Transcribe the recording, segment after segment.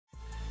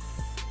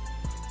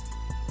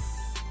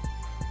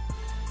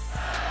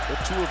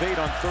They're 2 of 8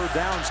 on 3rd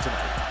downs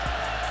tonight.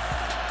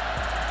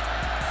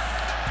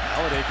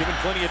 Holiday given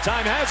plenty of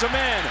time, has a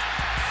man.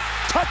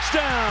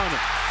 Touchdown,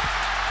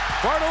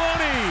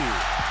 Bartoloni.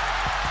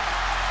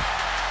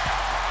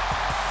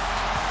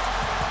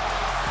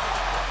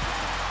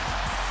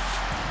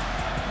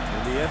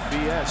 In the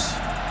FBS,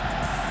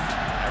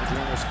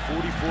 averaging almost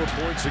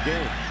 44 points a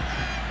game.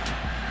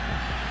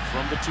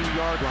 From the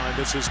 2-yard line,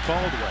 this is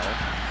Caldwell.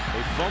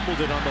 They fumbled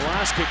it on the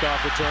last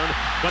kickoff return,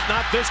 but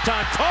not this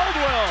time.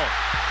 Caldwell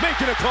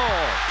making a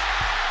call.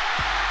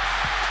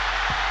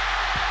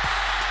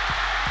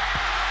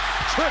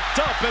 Tripped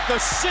up at the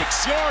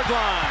 6-yard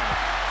line.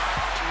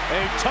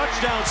 A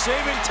touchdown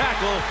saving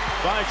tackle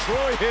by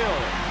Troy Hill.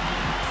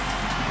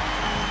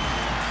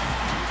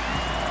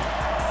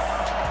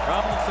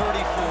 From the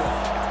 34.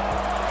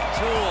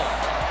 Tool.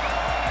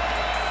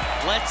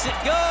 Lets it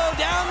go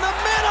down the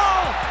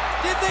middle.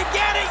 Did they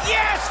get it?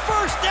 Yes!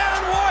 First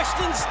down,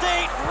 Washington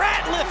State.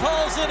 Ratliff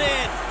hauls it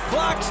in.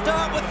 Clock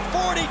stop with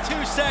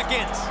 42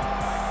 seconds.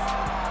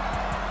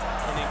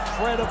 An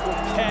incredible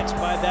catch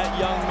by that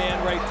young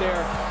man right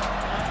there.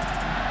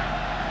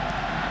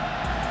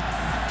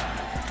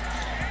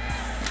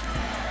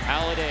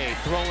 Holiday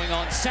throwing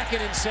on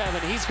 2nd and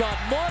 7. He's got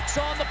Marks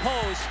on the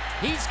post.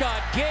 He's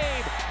got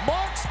Gabe.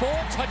 Marks for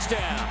a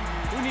touchdown.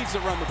 Who needs to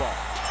run the ball?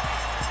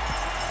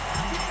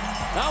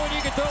 Now when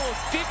you can throw a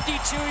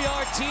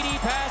 52-yard TD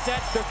pass,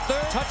 that's the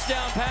 3rd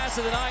touchdown pass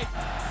of the night.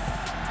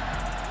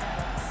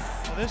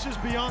 Well, this is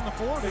beyond the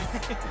 40.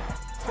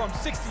 From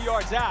 60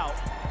 yards out.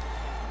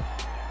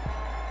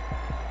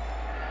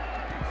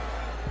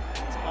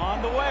 It's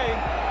on the way.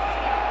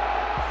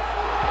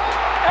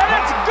 And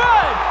it's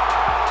good!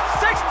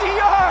 60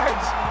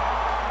 yards!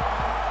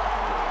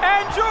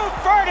 Andrew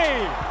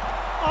Fernie!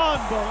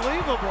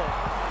 Unbelievable.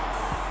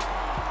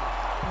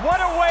 What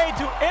a way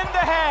to end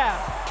the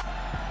half.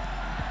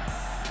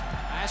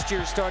 Last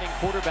year's starting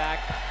quarterback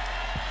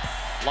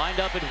lined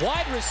up at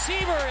wide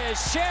receiver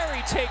as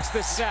Sherry takes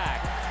the sack.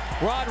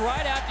 Rod,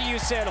 right after you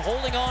said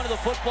holding on to the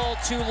football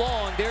too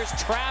long, there's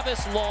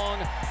Travis Long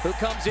who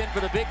comes in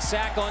for the big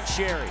sack on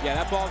Sherry. Yeah,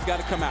 that ball's got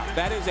to come out.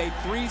 That is a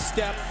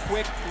 3-step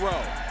quick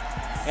throw.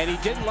 And he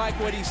didn't like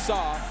what he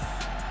saw.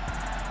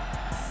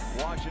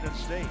 Washington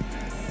State,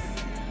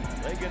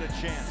 they get a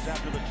chance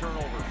after the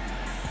turnover.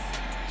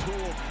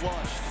 Tool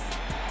flushed,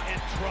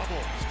 in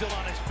trouble, still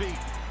on his feet.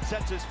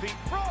 Sets his feet,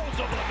 throws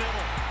over the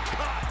middle,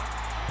 caught.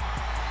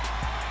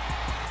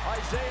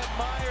 Isaiah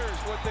Myers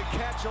with the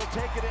catch, he'll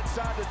take it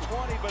inside the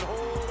 20, but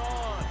hold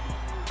on.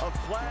 A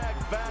flag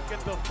back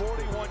at the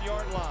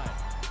 41-yard line.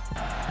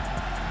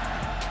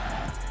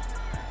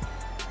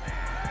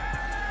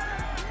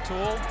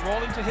 Tool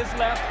rolling to his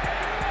left.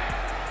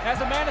 Has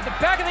a man at the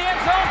back of the end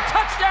zone.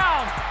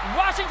 Touchdown,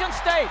 Washington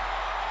State.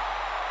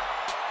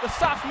 The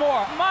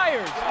sophomore,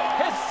 Myers,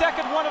 his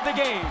 2nd one of the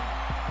game.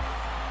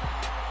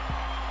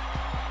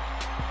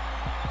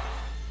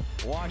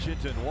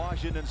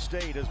 Washington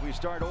State as we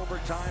start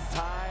overtime,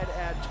 tied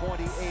at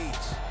 28.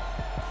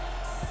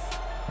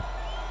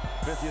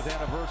 50th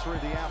anniversary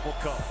of the Apple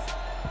Cup.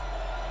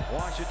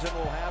 Washington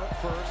will have it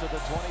first at the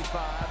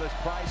 25 as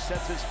Price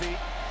sets his feet,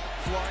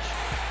 flush,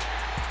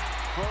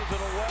 throws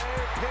it away,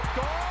 picked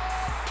off.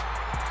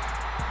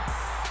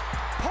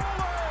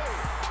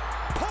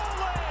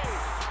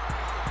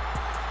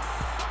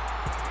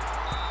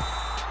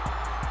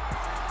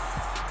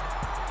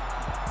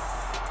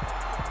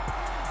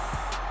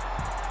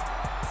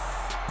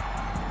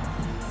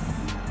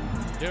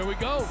 Here we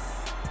go.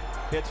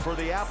 It's for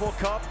the Apple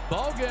Cup.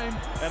 Ball game.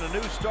 And a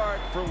new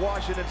start for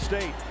Washington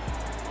State.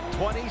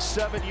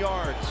 27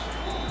 yards.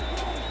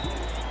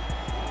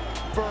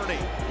 Fernie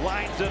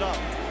lines it up.